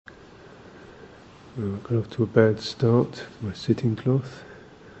Got off to a bad start, my sitting cloth.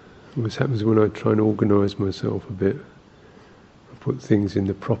 Always happens when I try and organise myself a bit. I put things in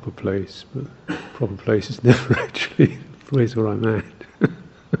the proper place, but the proper place is never actually the place where I'm at.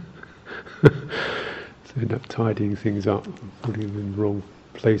 So I end up tidying things up, putting them in the wrong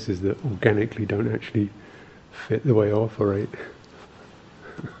places that organically don't actually fit the way I operate.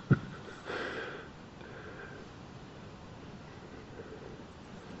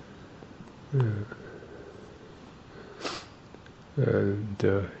 And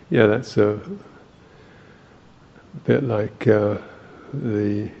that's a bit like the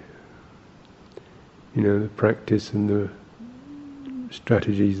practice and the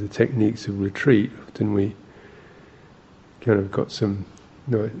strategies, the techniques of retreat. Often we kind of got some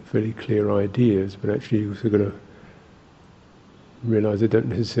fairly clear ideas, but actually you've also got to realise they don't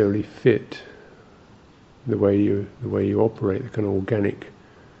necessarily fit the way you operate, the kind of organic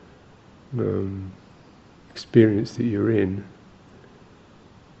experience that you're in.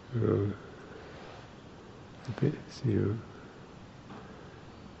 A bit, your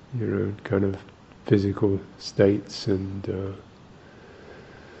own kind of physical states and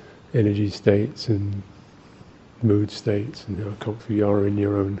energy states and mood states, and how comfortable you are in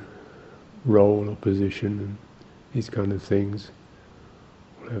your own role or position, and these kind of things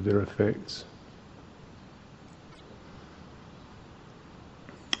will have their effects.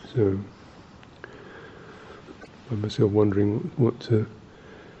 So, I find myself wondering what to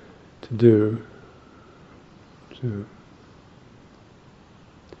do. So,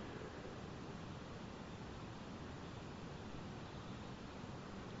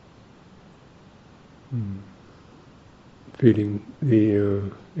 feeling the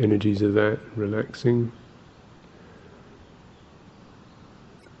energies of that, relaxing.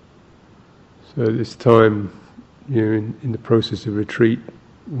 So at this time, in the process of retreat,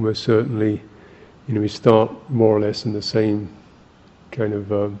 almost certainly, we start more or less in the same kind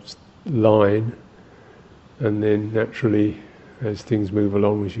of line, and then naturally, as things move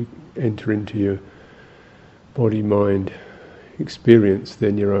along, as you enter into your body-mind experience,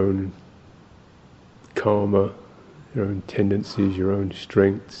 then your own karma, your own tendencies, your own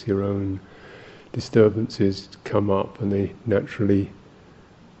strengths, your own disturbances come up, and they naturally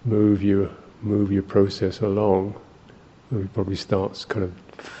move your process along. It probably starts kind of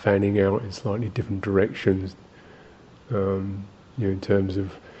fanning out in slightly different directions, in terms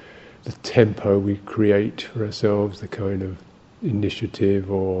of the tempo we create for ourselves, the kind of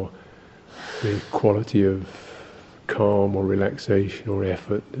initiative or the quality of calm or relaxation or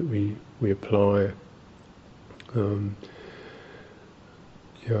effort that we apply.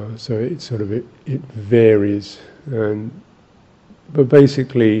 So it sort of it varies, but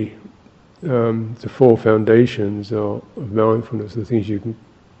basically the four foundations of mindfulness, the things you can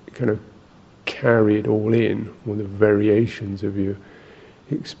kind of carry it all in, all the variations of your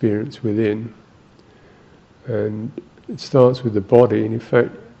experience within. And it starts with the body, and in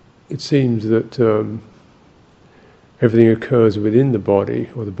fact it seems that everything occurs within the body,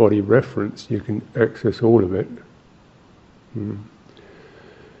 or the body reference, you can access all of it.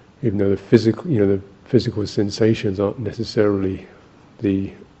 Even though the physical sensations aren't necessarily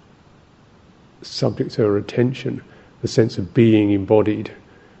the subject of our attention, the sense of being embodied,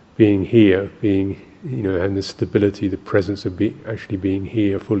 being here, and the stability, the presence of actually being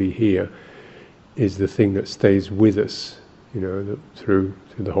here, fully here, is the thing that stays with us. Through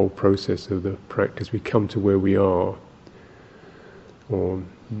the whole process of the practice, we come to where we are, or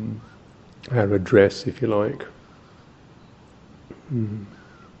our address, if you like.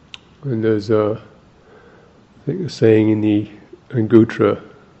 And there's I think a saying in the Anguttara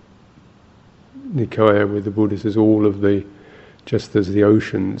Nikaya where the Buddha says, just as the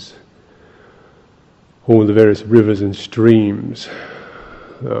oceans, all the various rivers and streams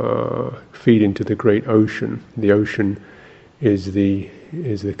feed into the great ocean. The ocean is the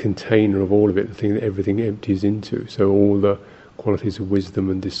container of all of it, the thing that everything empties into. So all the qualities of wisdom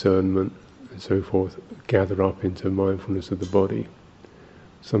and discernment and so forth gather up into mindfulness of the body.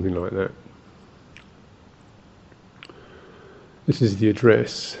 Something like that. This is the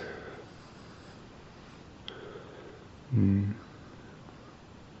address.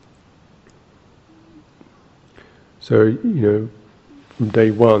 So, from day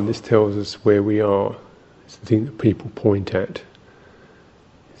one, this tells us where we are. It's the thing that people point at,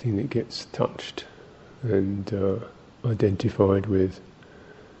 the thing that gets touched and identified with.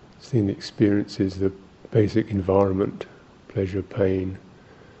 It's the thing that experiences the basic environment, pleasure, pain.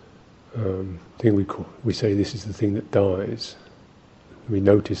 Thing we say this is the thing that dies. We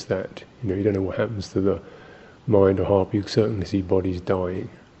notice that. You don't know what happens to the mind or heart, but you certainly see bodies dying.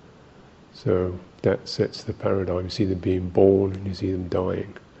 So that sets the paradigm. You see them being born and you see them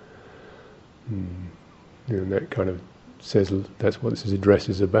dying. And that kind of says that's what this address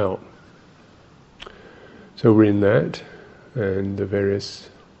is about. So we're in that, and the various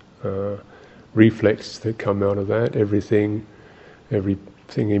reflexes that come out of that. Everything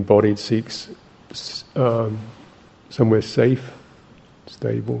embodied seeks somewhere safe,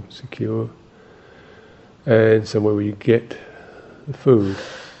 stable, secure, and somewhere where you get the food,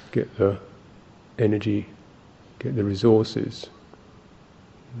 get the energy, get the resources.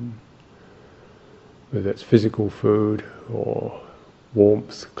 Whether that's physical food or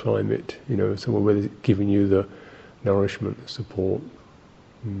warmth, climate, somewhere where they're giving you the nourishment, the support.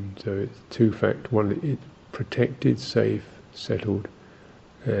 So it's two factors. One, it's protected, safe, settled,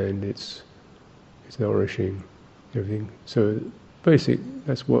 and it's nourishing everything. So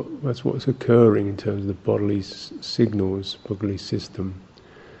that's what's occurring in terms of the bodily signals, bodily system.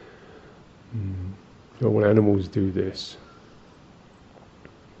 All animals do this.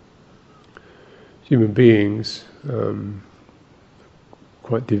 Human beings,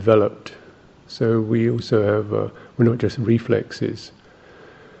 quite developed, so we also have, we're not just reflexes,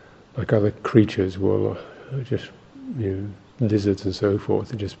 like other creatures, just lizards and so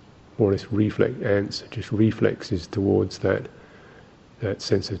forth, are just more or less ants are just reflexes towards that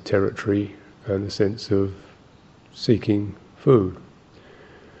sense of territory and the sense of seeking food.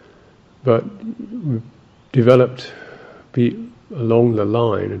 But we've developed along the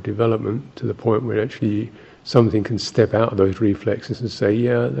line of development to the point where actually something can step out of those reflexes and say,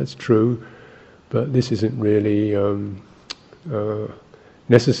 yeah, that's true, but this isn't really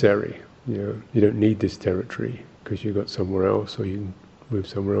necessary. You don't need this territory because you've got somewhere else, or you can move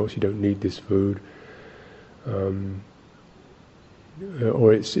somewhere else. You don't need this food,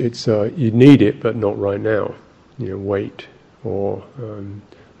 or it's you need it, but not right now. Wait, or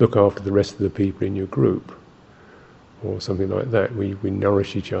look after the rest of the people in your group, or something like that. We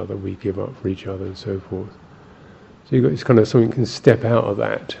nourish each other, we give up for each other, and so forth. So it's kind of something can step out of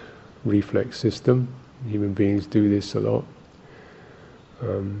that reflex system. Human beings do this a lot,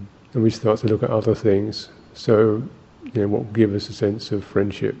 and we start to look at other things. So, what will give us a sense of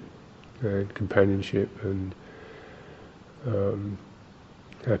friendship and companionship and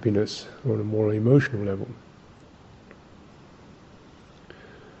happiness on a more emotional level.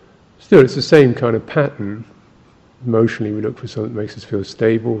 Still, it's the same kind of pattern. Emotionally, we look for something that makes us feel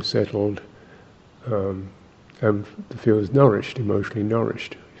stable, settled, and feels nourished, emotionally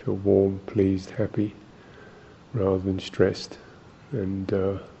nourished. We feel warm, pleased, happy, rather than stressed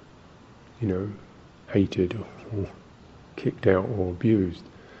and, hated or kicked out or abused.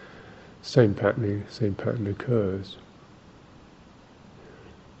 Same pattern occurs.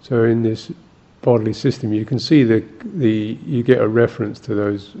 So in this bodily system, you can see you get a reference to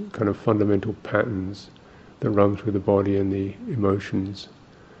those kind of fundamental patterns that run through the body and the emotions,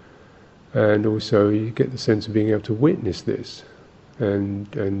 and also you get the sense of being able to witness this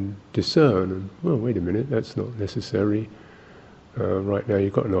and discern. And well, wait a minute, that's not necessary. Right now,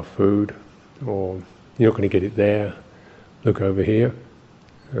 you've got enough food, or you're not going to get it there. Look over here.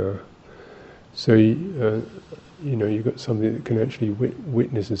 So you've got something that can actually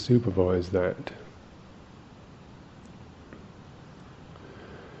witness and supervise that.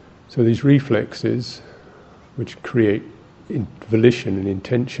 So these reflexes, which create volition and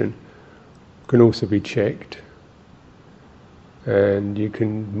intention, can also be checked, and you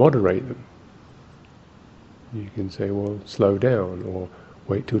can moderate them. You can say, well, slow down, or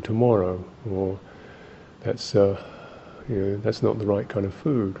wait till tomorrow, or that's not the right kind of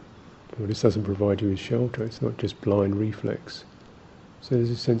food. Or this doesn't provide you with shelter. It's not just blind reflex. So there's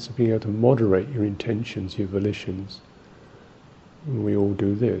a sense of being able to moderate your intentions, your volitions. And we all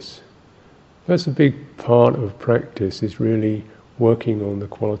do this. That's a big part of practice, is really working on the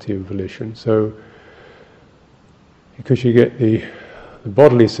quality of volition. So, because you get the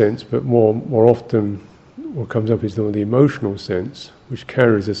bodily sense, but more often what comes up is the emotional sense, which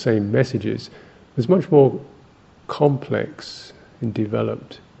carries the same messages. It's much more complex and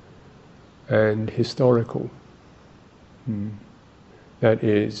developed and historical. That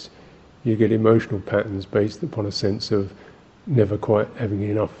is, you get emotional patterns based upon a sense of never quite having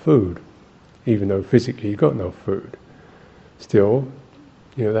enough food, even though physically you've got enough food. Still,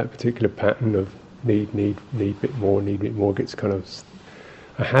 that particular pattern of need a bit more gets kind of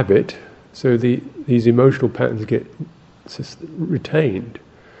a habit. So these emotional patterns get retained,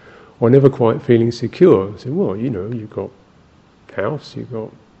 or never quite feeling secure. So, well, you've got house, you've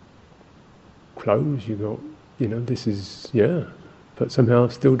got clothes, you've got, this is, but somehow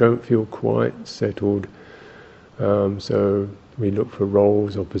still don't feel quite settled. So we look for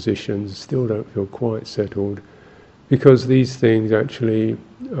roles or positions, still don't feel quite settled, because these things actually,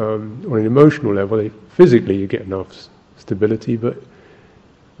 on an emotional level, physically you get enough stability, but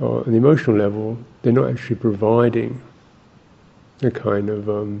on the emotional level, they're not actually providing the kind of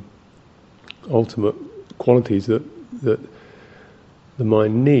ultimate qualities that the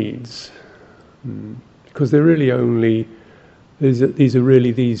mind needs, because they're really only these are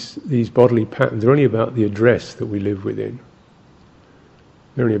really these bodily patterns. They're only about the address that we live within.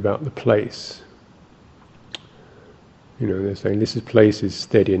 They're only about the place. They're saying this place is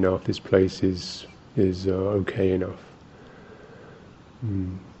steady enough. This place is okay enough.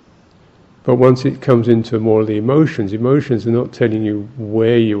 But once it comes into more of the emotions are not telling you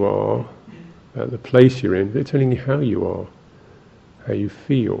where you are, the place you're in. They're telling you how you are, how you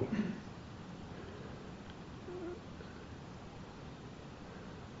feel.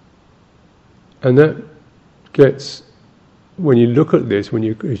 And that gets, when you look at this,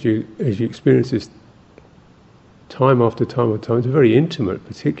 as you experience this time after time after time, it's a very intimate,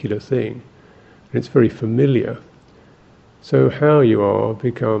 particular thing, and it's very familiar. So how you are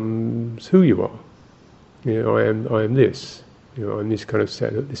becomes who you are. I am this. I'm this kind of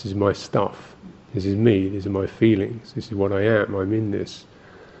set. This is my stuff. This is me. These are my feelings. This is what I am. I'm in this.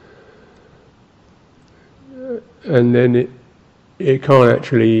 And then it can't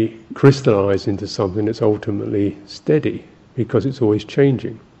actually crystallize into something that's ultimately steady, because it's always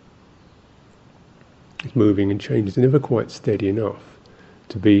changing. It's moving and changing. It's never quite steady enough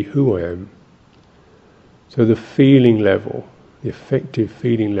to be who I am. So the feeling level, the affective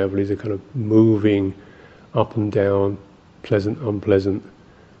feeling level, is a kind of moving up and down, pleasant, unpleasant,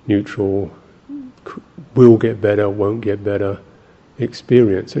 neutral, will get better, won't get better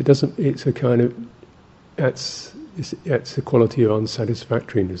experience. So it doesn't. It's a kind of that's the quality of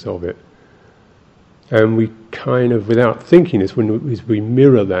unsatisfactoriness of it. And we kind of, without thinking this, as we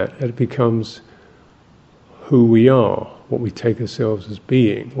mirror that, it becomes who we are, what we take ourselves as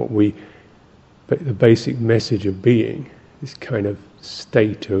being, the basic message of being, this kind of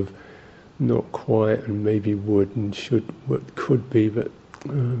state of not quite, and maybe would and should, what could be, but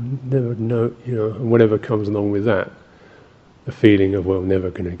never know, and whatever comes along with that. The feeling of, well,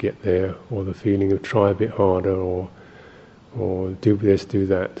 never going to get there, or the feeling of try a bit harder, or do this, do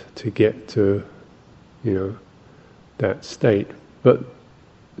that, to get to, that state. But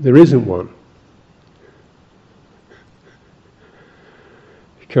there isn't one.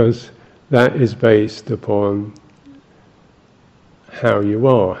 Because that is based upon how you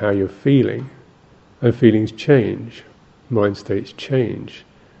are, how you're feeling, and feelings change, mind states change.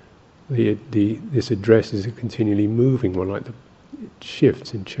 This address is a continually moving one, it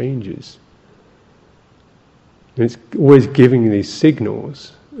shifts and changes. And it's always giving these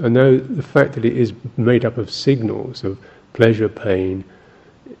signals, and now the fact that it is made up of signals of pleasure, pain,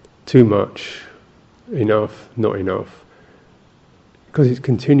 too much, enough, not enough, because it's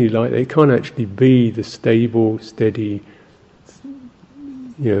continually like that, it can't actually be the stable, steady,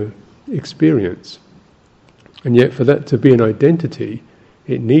 experience. And yet for that to be an identity,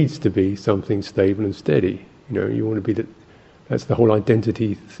 it needs to be something stable and steady. You want to be that's the whole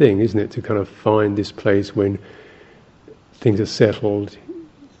identity thing, isn't it? To kind of find this place when things are settled,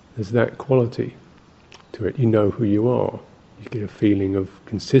 there's that quality to it. You know who you are. You get a feeling of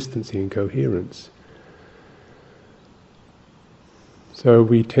consistency and coherence. So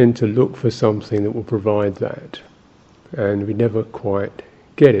we tend to look for something that will provide that, and we never quite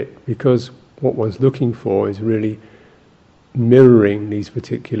get it, because what one's looking for is really mirroring these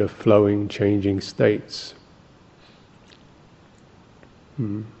particular flowing, changing states.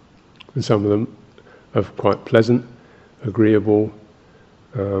 And some of them are quite pleasant, agreeable,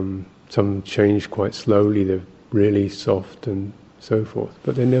 some change quite slowly, they're really soft and so forth,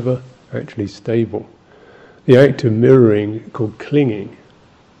 but they're never actually stable. The act of mirroring, called clinging,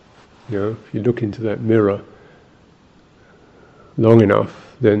 if you look into that mirror long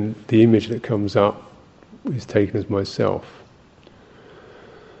enough, then the image that comes up is taken as myself.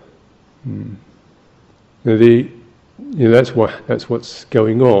 Now that's what's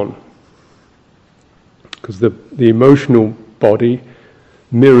going on, because the emotional body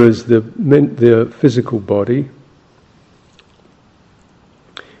mirrors the physical body.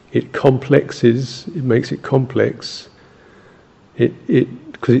 It complexes. It makes it complex.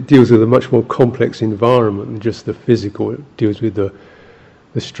 Because it deals with a much more complex environment than just the physical. It deals with the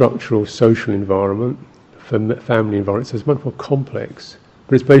structural, social environment, family environment. So it's much more complex.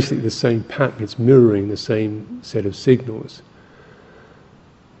 But it's basically the same pattern. It's mirroring the same set of signals.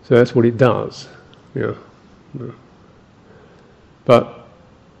 So that's what it does. But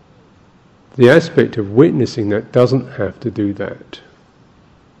the aspect of witnessing that doesn't have to do that.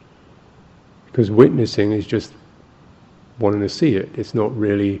 Because witnessing is just wanting to see it. It's not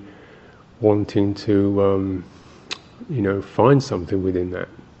really wanting to, find something within that.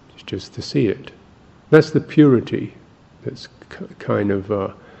 It's just to see it. That's the purity that's kind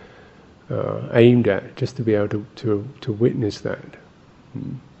of aimed at, just to be able to witness that.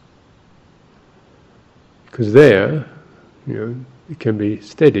 Because there, it can be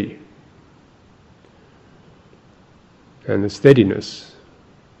steady. And the steadiness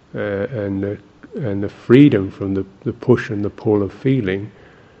and the freedom from the push and the pull of feeling,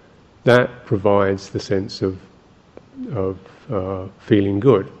 that provides the sense of feeling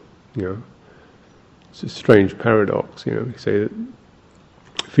good. It's a strange paradox. We say that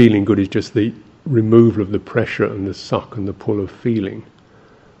feeling good is just the removal of the pressure and the suck and the pull of feeling.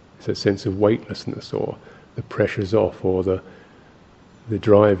 It's a sense of weightlessness, or the pressure's off, or the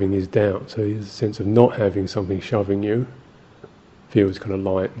driving is down. So there's a sense of not having something shoving you. Feels kind of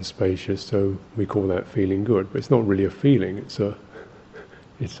light and spacious, so we call that feeling good. But it's not really a feeling; it's a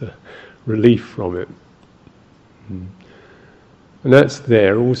relief from it, and that's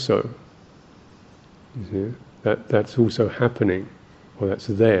there also. You see? That's also happening, or that's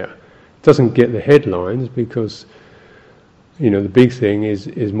there. It doesn't get the headlines because the big thing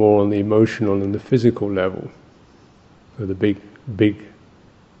is more on the emotional and the physical level. So the big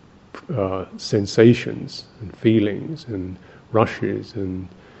sensations and feelings and rushes and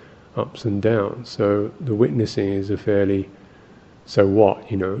ups and downs. So the witnessing is a fairly, so what,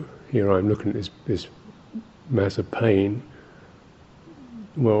 here I'm looking at this mass of pain.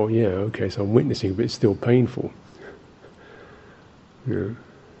 Well, yeah, okay, so I'm witnessing, but it's still painful.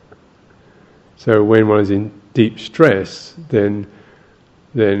 So when one is in deep stress, then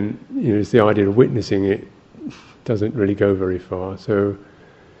it's the idea of witnessing it doesn't really go very far. So,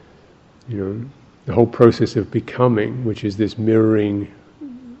 the whole process of becoming, which is this mirroring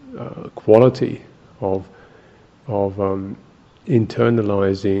quality of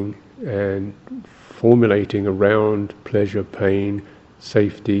internalizing and formulating around pleasure, pain,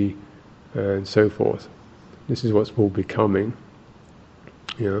 safety, and so forth. This is what's called becoming.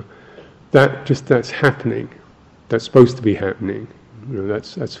 That's happening. That's supposed to be happening.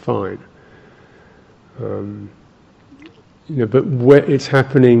 That's fine. But where it's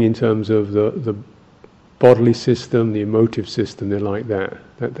happening in terms of the bodily system, the emotive system, they're like that.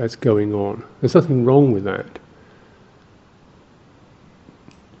 That's going on. There's nothing wrong with that.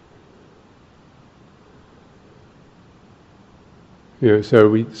 So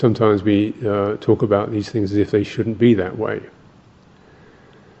we sometimes talk about these things as if they shouldn't be that way.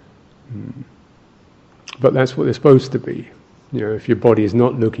 But that's what they're supposed to be. If your body is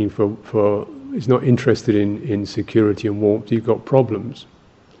not looking is not interested in security and warmth, you've got problems.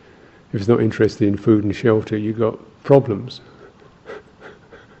 If it's not interested in food and shelter, you've got problems.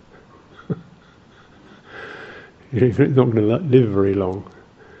 You're not going to live very long.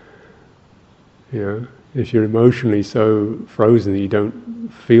 If you're emotionally so frozen that you don't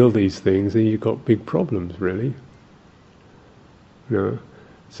feel these things, then you've got big problems, really.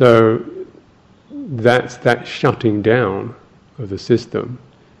 So that's that shutting down of the system,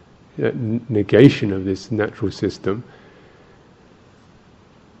 that negation of this natural system,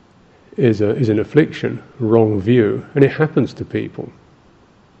 is an affliction, a wrong view, and it happens to people.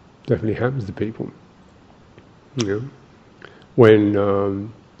 Definitely happens to people.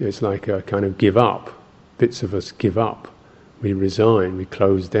 When it's like a kind of give up. Bits of us give up. We resign. We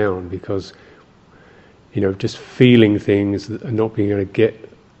close down because just feeling things and not being able to get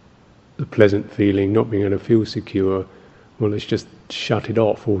the pleasant feeling, not being able to feel secure. Well, let's just shut it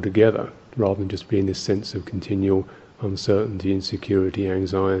off altogether, rather than just being this sense of continual uncertainty, insecurity,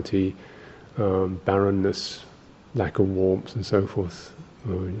 anxiety, barrenness, lack of warmth, and so forth.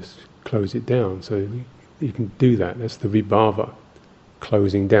 Well, just close it down. So you can do that. That's the vibhava,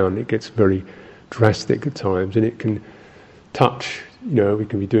 closing down. It gets very drastic at times, and it can touch. We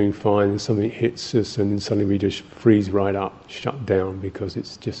can be doing fine, and something hits us, and then suddenly we just freeze right up, shut down, because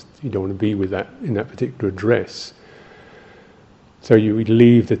it's just you don't want to be with that in that particular address. So we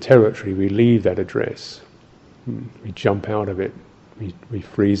leave the territory, we leave that address, we jump out of it, we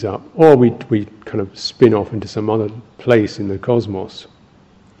freeze up, or we kind of spin off into some other place in the cosmos,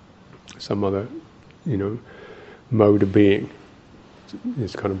 some other mode of being.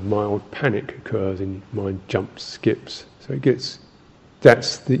 This kind of mild panic occurs, and mind jumps, skips. So it gets.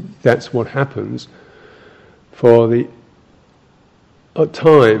 That's what happens at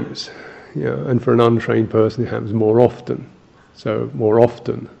times, and for an untrained person, it happens more often. So more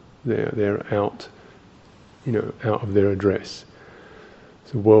often they're out, out of their address.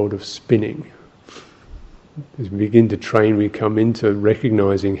 It's a world of spinning. As we begin to train, we come into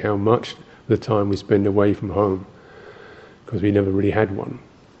recognizing how much the time we spend away from home, because we never really had one,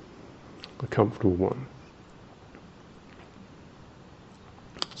 a comfortable one.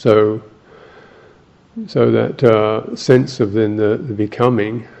 So that sense of then the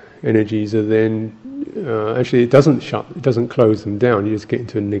becoming energies are then actually it doesn't close them down. You just get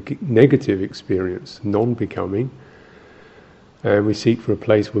into a negative experience, non-becoming, and we seek for a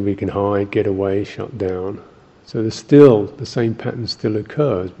place where we can hide, get away, shut down. So the same pattern still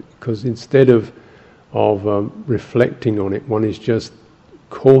occurs, because instead of reflecting on it, one is just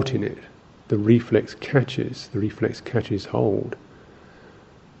caught in it. The reflex catches hold.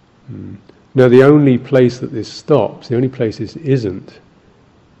 Now the only place that this stops, the only place this isn't,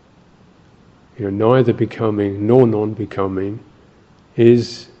 neither becoming nor non-becoming,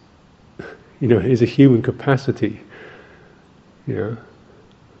 is a human capacity,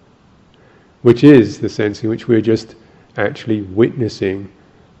 which is the sense in which we're just actually witnessing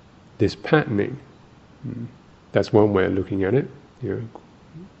this patterning. That's one way of looking at it.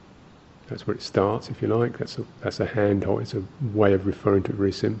 That's where it starts, if you like. That's a handhold. It's a way of referring to it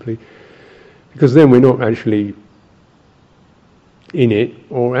very simply, because then we're not actually in it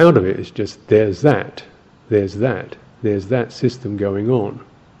or out of it. It's just there's that system going on.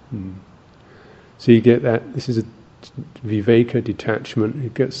 So you get that. This is a viveka, detachment. You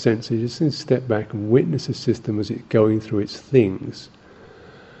get sense. You just step back and witness the system as it's going through its things.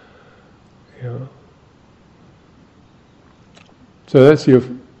 So that's your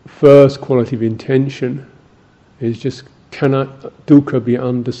first quality of intention, is just, cannot dukkha be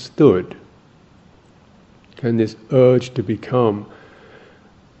understood? Can this urge to become,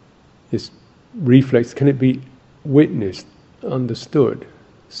 this reflex, can it be witnessed, understood,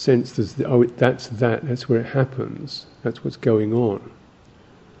 sensed as, that's where it happens, that's what's going on.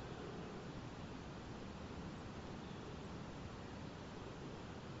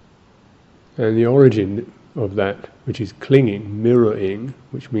 And the origin of that, which is clinging, mirroring,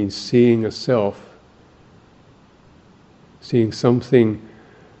 which means seeing a self, seeing something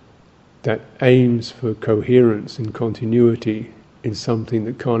that aims for coherence and continuity in something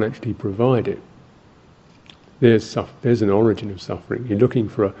that can't actually provide it. There's an origin of suffering. You're looking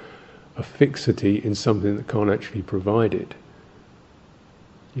for a fixity in something that can't actually provide it.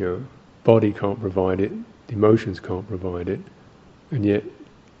 Body can't provide it, emotions can't provide it, and yet,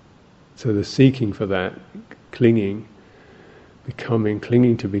 so the seeking for that, clinging, becoming,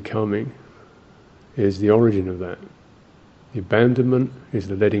 clinging to becoming, is the origin of that. The abandonment is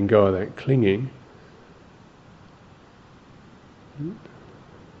the letting go of that clinging.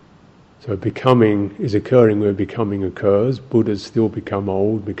 So becoming is occurring where becoming occurs. Buddhas still become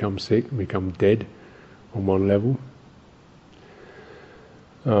old, become sick, become dead on one level.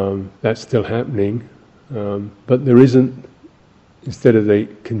 That's still happening. But there isn't, instead of the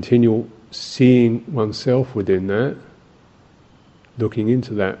continual seeing oneself within that, looking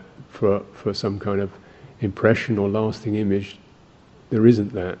into that for some kind of impression or lasting image, there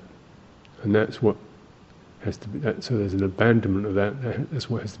isn't that. And that's what has to be, so there's an abandonment of that, that's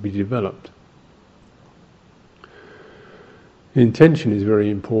what has to be developed. The intention is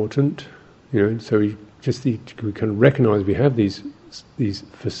very important, so we kind of recognise we have these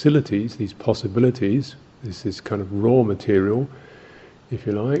facilities, these possibilities, this kind of raw material, if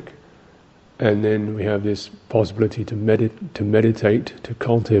you like, and then we have this possibility to meditate, to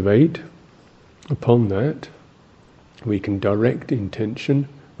cultivate upon that. We can direct intention,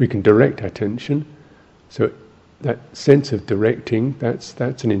 we can direct attention. So that sense of directing, that's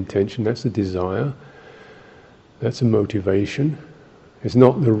an intention, that's a desire, that's a motivation. It's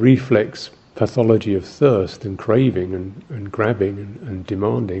not the reflex pathology of thirst and craving and grabbing and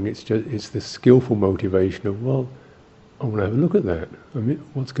demanding. It's the skillful motivation of, well, I want to have a look at that. I mean,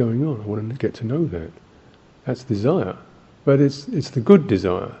 what's going on? I want to get to know that. That's desire, but it's the good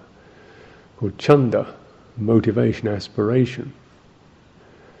desire, called chanda, motivation, aspiration.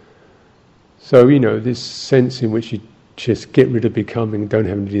 So, this sense in which you just get rid of becoming, don't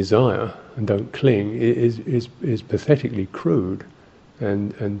have any desire, and don't cling, is pathetically crude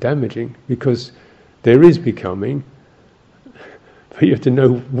and damaging, because there is becoming, but you have to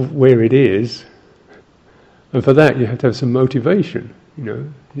know where it is, and for that you have to have some motivation.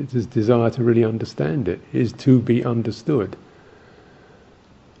 It's this desire to really understand it, is to be understood.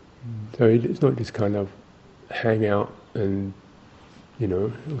 So it's not just kind of hang out and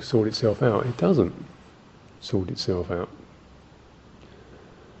it'll sort itself out. It doesn't sort itself out.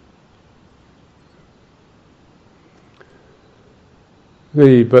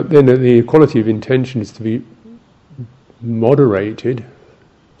 But then the quality of intention is to be moderated,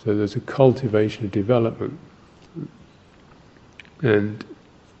 So there's a cultivation of development. And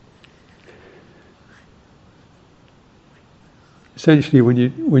essentially when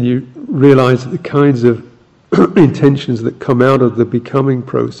you realize that the kinds of intentions that come out of the becoming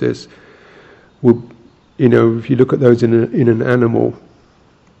process would, if you look at those in an animal,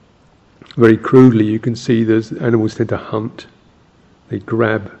 very crudely you can see those animals tend to hunt, they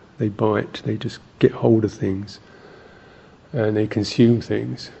grab, they bite, they just get hold of things, and they consume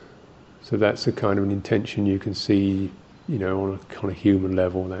things. So that's the kind of an intention you can see, on a kind of human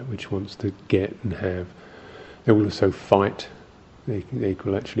level, that which wants to get and have. They will also fight. They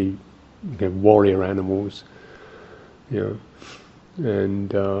will actually get warrior animals, and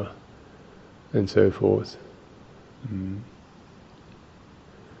so forth.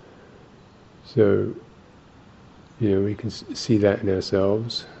 So, we can see that in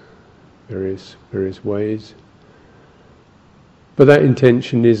ourselves, various ways. But that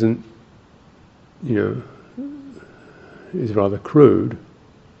intention isn't, is rather crude.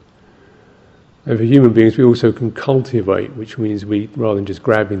 And for human beings, we also can cultivate, which means we, rather than just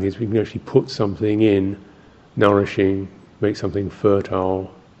grabbing things, we can actually put something in, nourishing, make something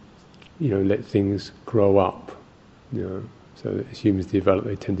fertile, let things grow up. So that as humans develop,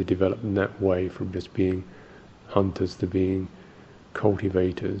 they tend to develop in that way, from just being hunters to being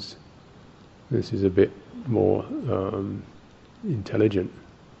cultivators. This is a bit more intelligent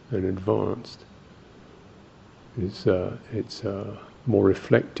and advanced. It's a more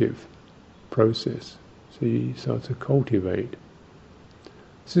reflective process. So you start to cultivate.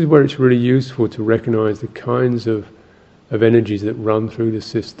 This is where it's really useful to recognize the kinds of energies that run through the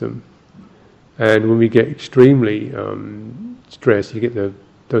system. And when we get extremely stressed, you get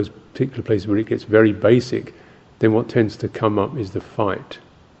those particular places where it gets very basic, then what tends to come up is the fight.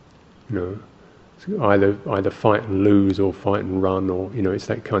 Either fight and lose, or fight and run, or it's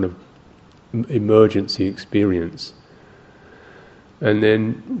that kind of emergency experience. And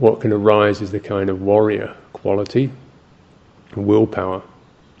then what can arise is the kind of warrior quality, willpower.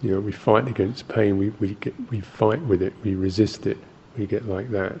 We fight against pain, we fight with it, we resist it, we get like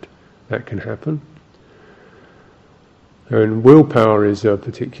that. That can happen. And willpower is a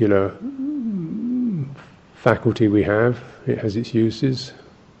particular faculty we have. It has its uses.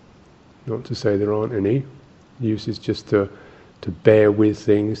 Not to say there aren't any. Uses just to bear with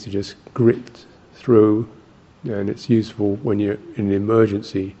things, to just grit through. And it's useful when you're in an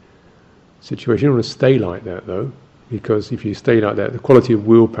emergency situation. You don't want to stay like that, though, because if you stay like that, the quality of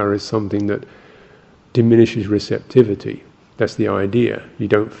willpower is something that diminishes receptivity. That's the idea. You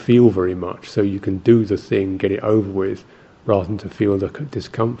don't feel very much, so you can do the thing, get it over with, rather than to feel the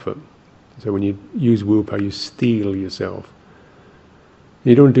discomfort. So when you use willpower, you steel yourself.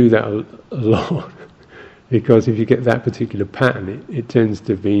 You don't do that a lot, because if you get that particular pattern, it tends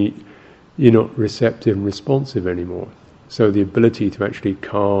to be you're not receptive and responsive anymore. So the ability to actually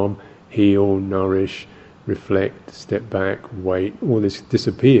calm, heal, nourish, reflect, step back, wait, all this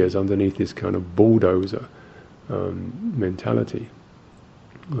disappears underneath this kind of bulldozer mentality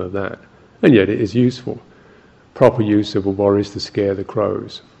of that. And yet it is useful. Proper use of a warrior is to scare the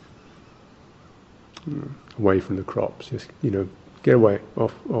crows away from the crops. Just, get away,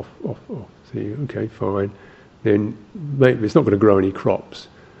 off. See, okay, fine. Then maybe it's not going to grow any crops.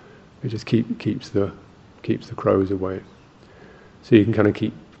 It just keeps the crows away. So you can kind of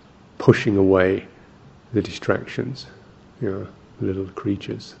keep pushing away the distractions, the little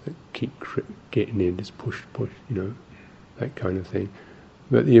creatures that keep getting in, just push, that kind of thing.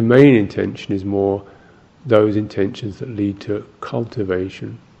 But the main intention is more those intentions that lead to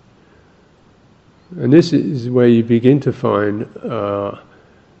cultivation. And this is where you begin to find a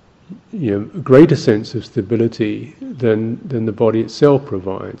greater sense of stability than the body itself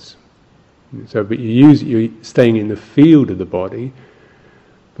provides. So, but you're staying in the field of the body,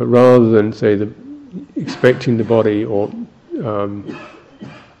 but rather than say expecting the body or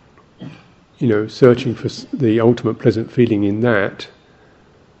searching for the ultimate pleasant feeling in that,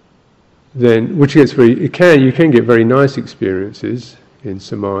 then which gets you can get very nice experiences in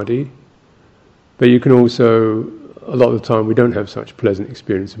samadhi, but you can also, a lot of the time we don't have such pleasant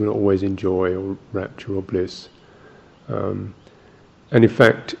experiences. We don't always enjoy or rapture or bliss, and in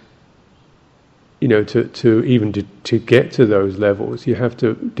fact, to get to those levels, you have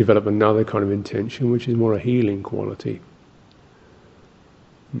to develop another kind of intention, which is more a healing quality.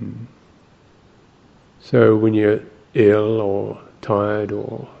 So when you're ill or tired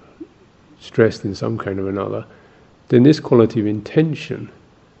or stressed in some kind of another, then this quality of intention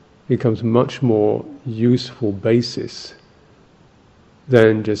becomes much more useful basis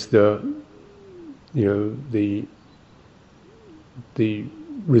than just the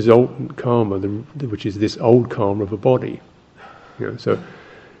resultant karma, which is this old karma of a body. So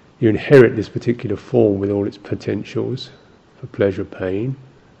you inherit this particular form with all its potentials for pleasure, pain,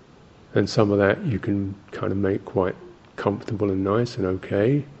 and some of that you can kind of make quite comfortable and nice and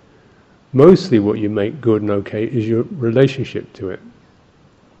okay. Mostly what you make good and okay is your relationship to it,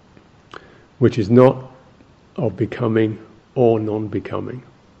 which is not of becoming or non-becoming.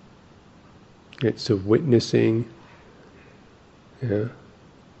 It's of witnessing.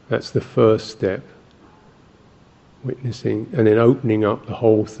 That's the first step. Witnessing, and then opening up the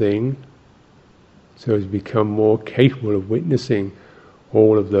whole thing so as to become more capable of witnessing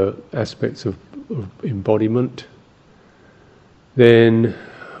all of the aspects of embodiment. Then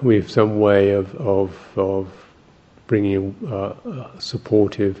we have some way of bringing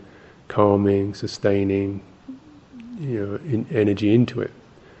supportive, calming, sustaining, energy into it.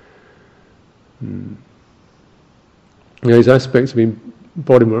 Those aspects of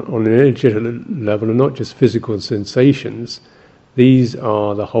embodiment on an energetic level are not just physical sensations. These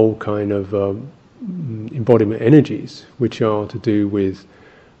are the whole kind of embodiment energies, which are to do with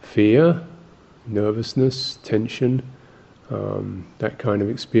fear, nervousness, tension, that kind of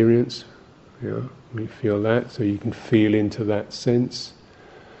experience. We feel that, so you can feel into that sense.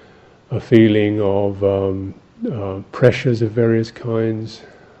 A feeling of pressures of various kinds,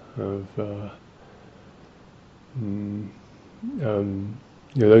 of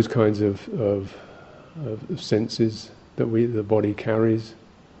those kinds of senses that the body carries.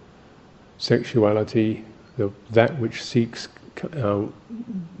 Sexuality, that which seeks the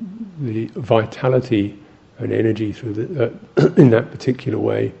vitality and energy through in that particular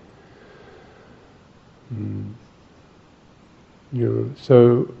way.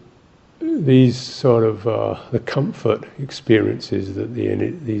 So these sort of the comfort experiences that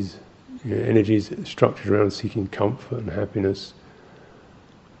these energies structured around seeking comfort and happiness.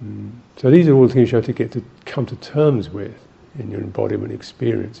 So these are all things you have to get to come to terms with in your embodiment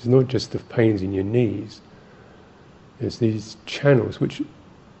experience. It's not just the pains in your knees. It's these channels which,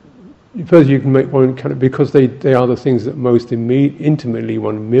 first you can make one kind of, because they are the things that most intimately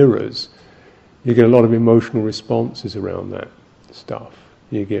one mirrors. You get a lot of emotional responses around that stuff.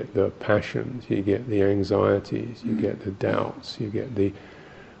 You get the passions, you get the anxieties, you get the doubts, you get the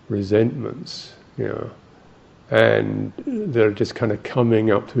resentments, and they're just kind of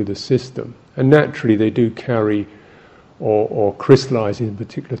coming up through the system. And naturally they do carry or crystallize in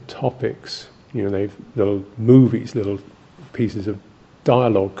particular topics. They've little movies, little pieces of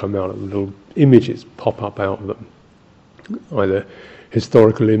dialogue come out of them, little images pop up out of them. Either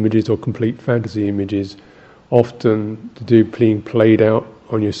historical images or complete fantasy images, often being played out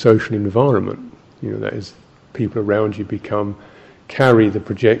on your social environment. That is, people around you carry the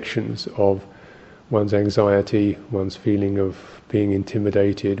projections of one's anxiety, one's feeling of being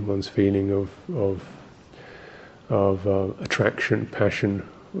intimidated, one's feeling of attraction, passion,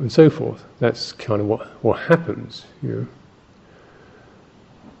 and so forth. That's kind of what happens.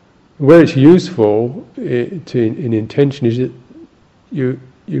 Where it's useful in intention is that you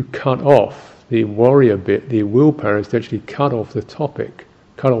cut off the warrior bit. The willpower is to actually cut off the topic,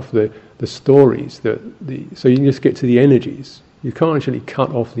 cut off the stories. So you can just get to the energies. You can't actually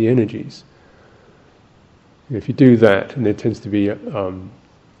cut off the energies. If you do that, and there tends to be a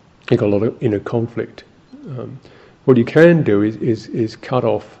lot of inner conflict. What you can do is cut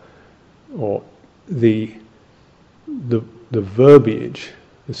off or the verbiage,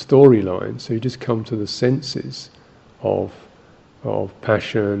 the storyline. So you just come to the senses of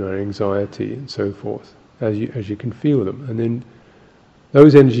passion or anxiety and so forth as you can feel them, and then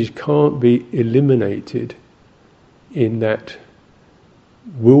those energies can't be eliminated in that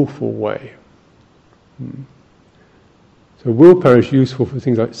willful way. So willpower is useful for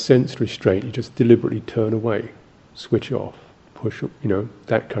things like sense restraint. You just deliberately turn away, switch off, push,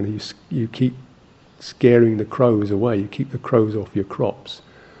 that kind of, you keep scaring the crows away, you keep the crows off your crops.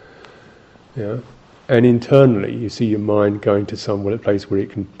 And internally you see your mind going to some place where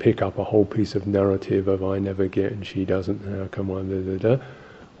it can pick up a whole piece of narrative of I never get and she doesn't, how come I,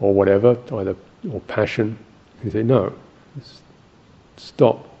 or whatever, or passion. You say, no,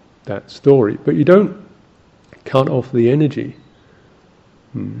 stop that story. But you don't cut off the energy.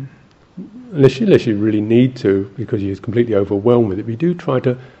 Unless you really need to, because you're completely overwhelmed with it. But you do try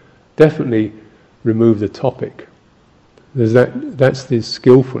to definitely remove the topic. That's the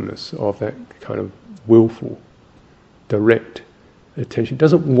skillfulness of that kind of willful, direct attention. It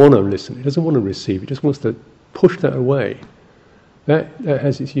doesn't want to listen, it doesn't want to receive, it just wants to push that away. That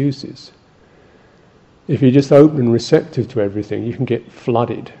has its uses. If you're just open and receptive to everything, you can get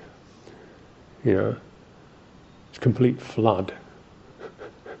flooded. It's complete flood.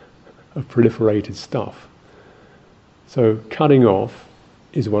 of proliferated stuff. So cutting off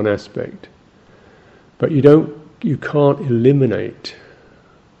is one aspect, but you can't eliminate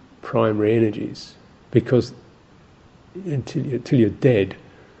primary energies, because until you're dead,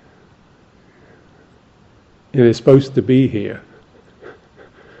 they're supposed to be here.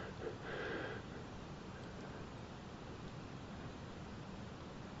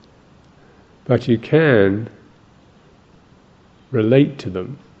 But you can relate to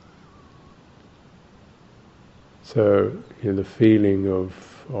them. So, the feeling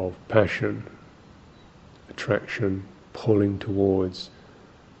of passion, attraction, pulling towards,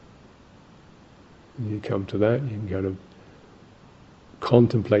 you come to that, you can kind of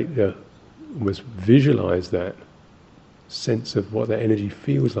contemplate, almost visualize that sense of what that energy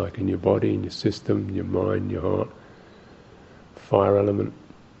feels like in your body, in your system, in your mind, your heart. Fire element.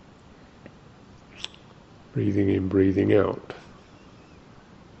 Breathing in, breathing out.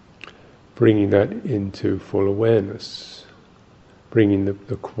 Bringing that into full awareness. Bringing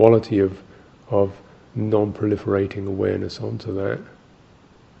the quality of non-proliferating awareness onto that.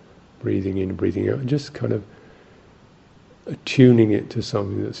 Breathing in, breathing out, and just kind of attuning it to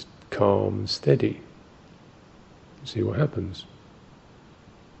something that's calm and steady. See what happens.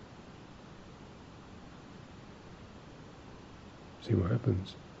 See what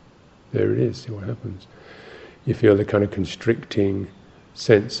happens. There it is, see what happens. You feel the kind of constricting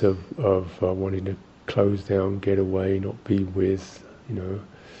sense of wanting to close down, get away, not be with,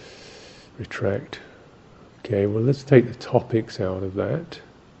 retract. Okay, well, let's take the topics out of that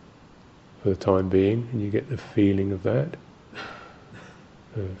for the time being, and you get the feeling of that,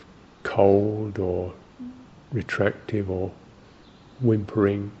 cold or retractive or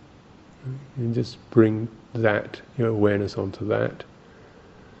whimpering, and just bring that awareness onto that,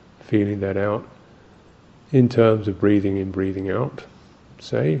 feeling that out in terms of breathing in, breathing out,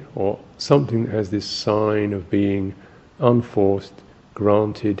 say, or something that has this sign of being unforced,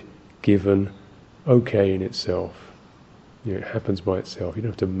 granted, given, okay in itself. It happens by itself. You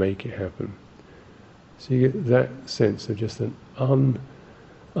don't have to make it happen. So you get that sense of just an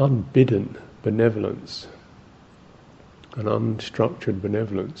unbidden benevolence, an unstructured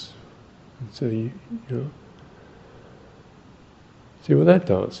benevolence. And so you see what that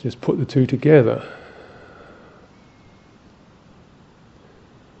does. Just put the two together.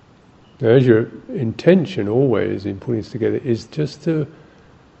 Now, as your intention always in putting this together is just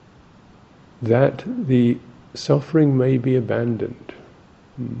that the suffering may be abandoned.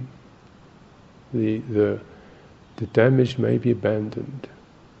 The damage may be abandoned.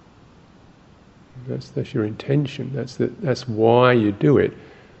 That's your intention. That's why you do it.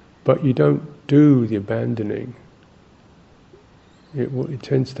 But you don't do the abandoning. It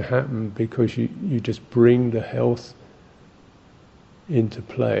tends to happen because you just bring the health into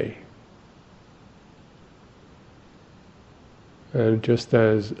play. And just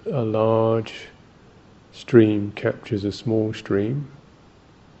as a large stream captures a small stream,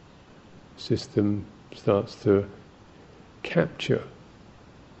 system starts to capture,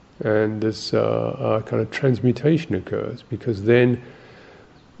 and this kind of transmutation occurs, because then,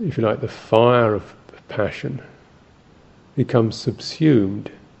 if you like, the fire of passion becomes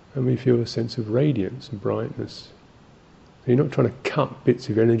subsumed, and we feel a sense of radiance and brightness. So you're not trying to cut bits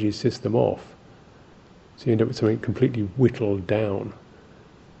of energy system off, so you end up with something completely whittled down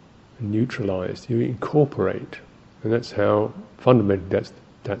and neutralized. You incorporate, and that's how fundamentally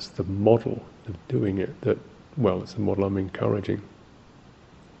that's the model of doing it. It's the model I'm encouraging.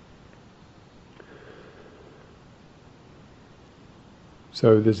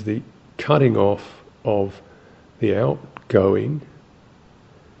 So there's the cutting off of the outgoing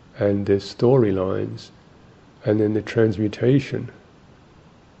and the storylines, and then the transmutation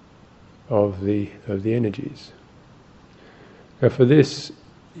of the energies. Now, for this,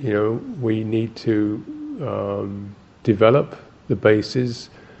 we need to develop the basis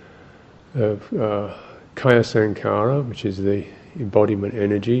of Kaya Sankara, which is the embodiment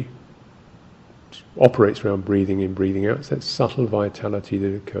energy, which operates around breathing in, breathing out. It's that subtle vitality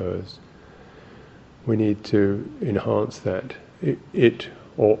that occurs. We need to enhance that.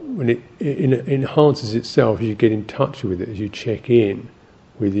 When it enhances itself, as you get in touch with it, as you check in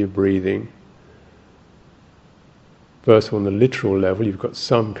with your breathing. First, on the literal level, you've got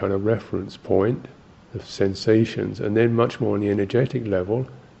some kind of reference point of sensations, and then much more on the energetic level,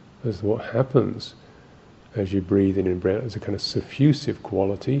 as what happens as you breathe in and breathe out. There's a kind of suffusive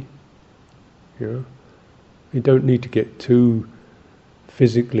quality. You don't need to get too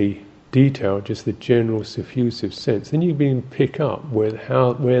physically detailed, just the general suffusive sense. Then you can pick up where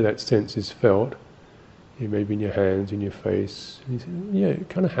that sense is felt maybe in your hands, in your face. And you say, yeah, it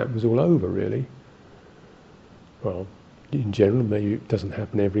kind of happens all over, really. Well, in general, maybe it doesn't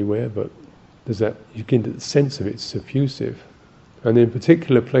happen everywhere, but there's that, you get the sense of it's suffusive. And in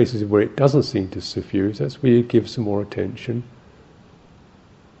particular places where it doesn't seem to suffuse, that's where you give some more attention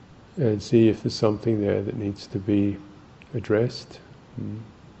and see if there's something there that needs to be addressed.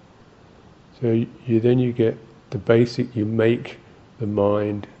 So you get the basic, you make the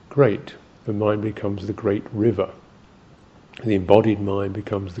mind great. The mind becomes the great river. The embodied mind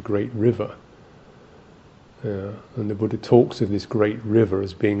becomes the great river. And the Buddha talks of this great river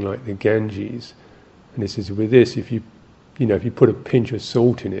as being like the Ganges. And he says, with this, if you put a pinch of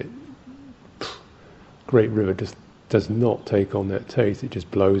salt in it, great river just does not take on that taste, it just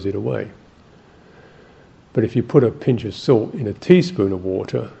blows it away. But if you put a pinch of salt in a teaspoon of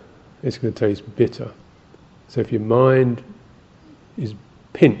water, it's going to taste bitter. So if your mind is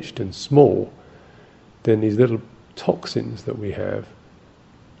pinched and small, then these little toxins that we have,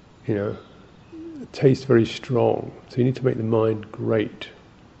 taste very strong. So you need to make the mind great,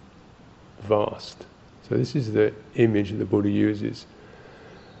 vast. So this is the image that the Buddha uses.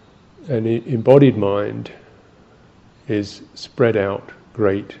 And the embodied mind is spread out,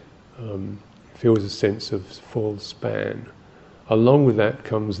 great, feels a sense of full span. Along with that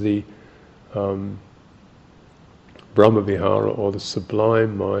comes the Brahmavihara, or the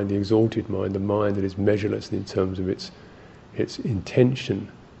sublime mind, the exalted mind, the mind that is measureless in terms of its intention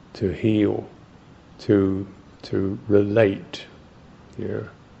to heal, to relate. Yeah.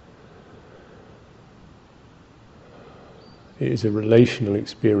 It is a relational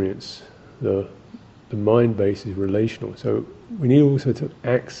experience. The mind base is relational. So we need also to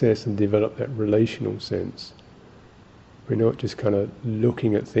access and develop that relational sense. We're not just kind of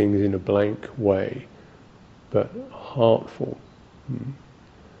looking at things in a blank way, but heartful.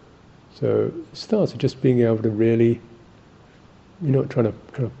 So it starts with just being able to really, you're not trying to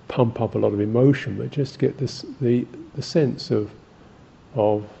kind of pump up a lot of emotion, but just get this the sense of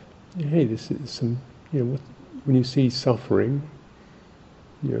hey, this is some, when you see suffering,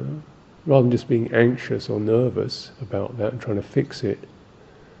 rather than just being anxious or nervous about that and trying to fix it,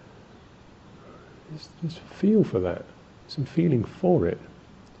 just feel for that, some feeling for it.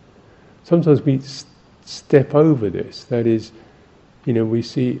 Sometimes we step over this. That is,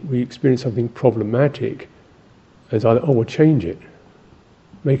 we experience something problematic as either, we'll change it,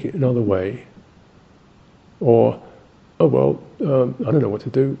 make it another way, or, I don't know what to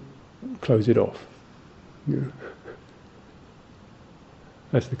do, close it off.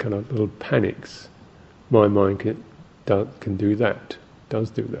 That's the kind of little panics. My mind can do that, does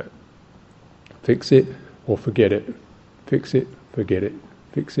do that. Fix it or forget it. Fix it, forget it.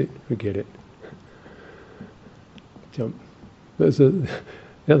 Fix it, forget it. Jump. The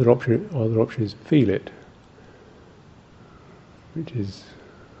other option is feel it, which is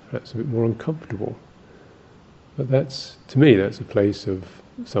perhaps a bit more uncomfortable. But to me, that's a place of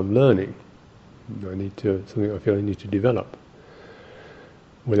some learning. Something I feel I need to develop,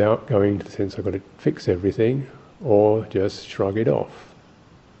 without going to the sense I've got to fix everything, or just shrug it off.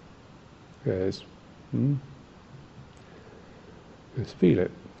 Let's feel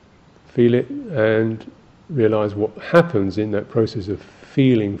it, and realize what happens in that process of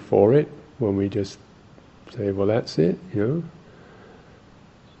feeling for it when we just say, well, that's it,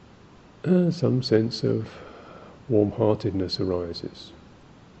 some sense of warm-heartedness arises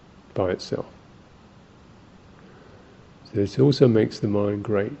by itself. So this also makes the mind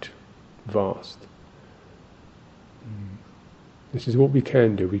great, vast. This is what we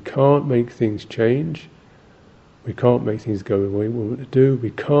can do. We can't make things change. We can't make things go away we want to do.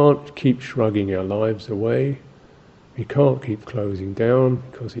 We can't keep shrugging our lives away. We can't keep closing down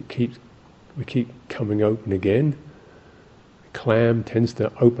because we keep coming open again. The clam tends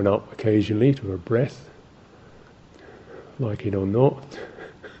to open up occasionally to a breath, like it or not.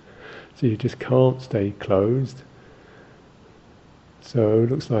 So you just can't stay closed. So it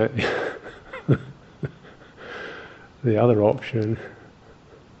looks like the other option,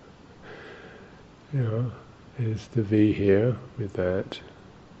 is to be here with that,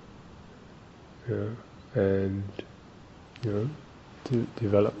 and to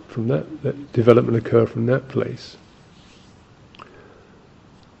develop from that development occur from that place.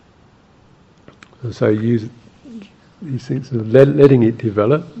 And so use these things of letting it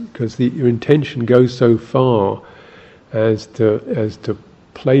develop, because your intention goes so far as to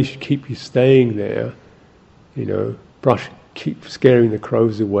keep you staying there, keep scaring the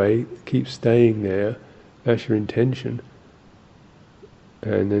crows away, keep staying there. That's your intention,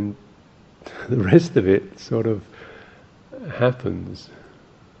 and then the rest of it sort of happens.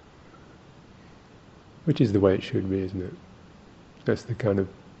 which is the way it should be, isn't it? That's the kind of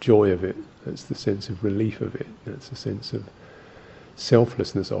joy of it, that's the sense of relief of it, that's the sense of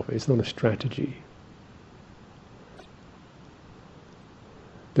selflessness of it. It's not a strategy.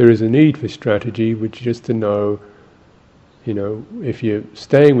 There is a need for strategy, which is just to know, if you're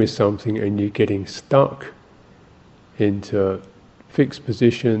staying with something and you're getting stuck into fixed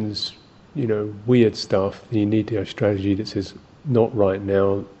positions, weird stuff, then you need to have a strategy that says, not right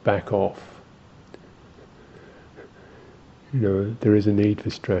now, back off. There is a need for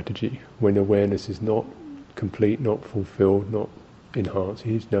strategy. When awareness is not complete, not fulfilled, not enhanced,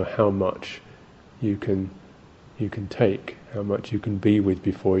 you need to know how much you can take, how much you can be with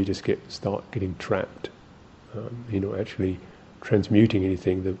before you just start getting trapped. You're not actually transmuting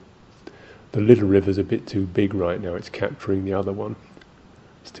anything. The little river's a bit too big right now, it's capturing the other one.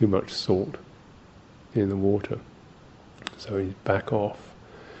 It's too much salt in the water. So you back off,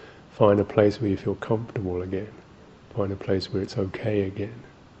 find a place where you feel comfortable again, find a place where it's okay again,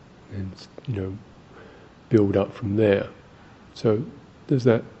 and build up from there. So there's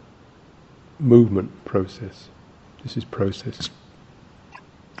that movement process. This is process.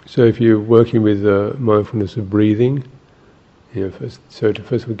 So if you're working with mindfulness of breathing, first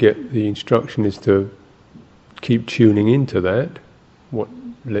of all get the instruction is to keep tuning into that. What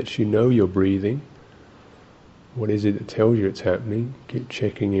lets you know you're breathing? What is it that tells you it's happening? Keep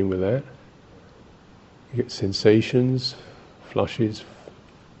checking in with that. You get sensations, flushes,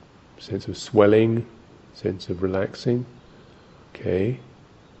 sense of swelling, sense of relaxing. Okay.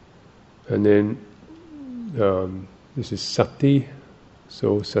 And then this is sati,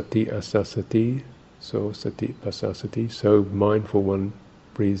 so sati asasati, so sati pasasati. So mindful one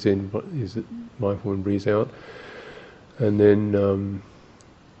breathes in, is it mindful one breathes out. And then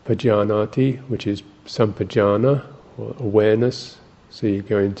pajanati, which is sampajana, or awareness. So you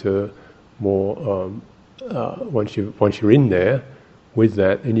go into more, once you're in there with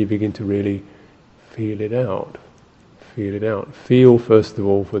that, then you begin to really feel it out. Feel it out. Feel first of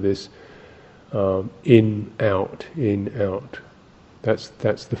all for this in, out. That's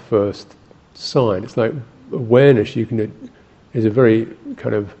the first sign. It's like awareness. Is a very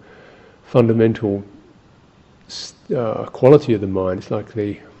kind of fundamental quality of the mind. It's like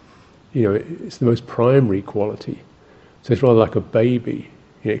it's the most primary quality. So it's rather like a baby.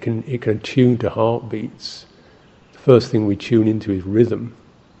 It can tune to heartbeats. The first thing we tune into is rhythm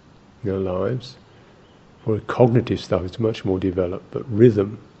in our lives. For cognitive stuff, it's much more developed, but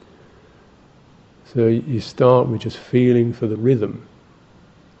rhythm. So you start with just feeling for the rhythm,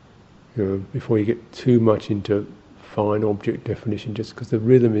 before you get too much into fine object definition, just because the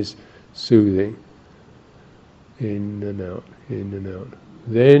rhythm is soothing. In and out, in and out.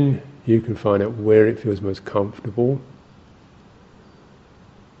 Then you can find out where it feels most comfortable.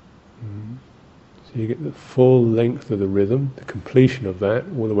 So you get the full length of the rhythm, the completion of that,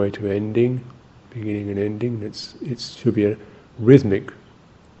 all the way to ending, beginning and ending. It should be a rhythmic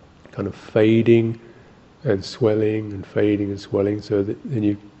kind of fading and swelling and fading and swelling, so that then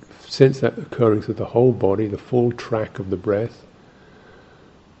you sense that occurring through the whole body, the full track of the breath.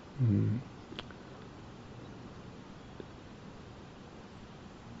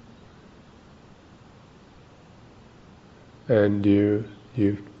 And you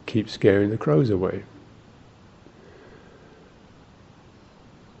keep scaring the crows away.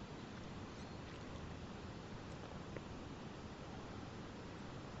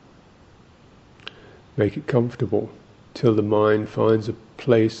 Make it comfortable till the mind finds a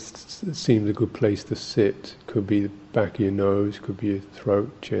place that seems a good place to sit. Could be the back of your nose, could be your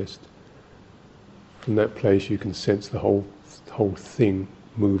throat, chest. From that place you can sense the whole thing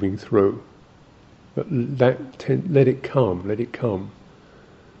moving through. But let it come, let it come.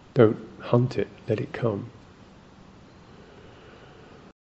 Don't hunt it, let it come.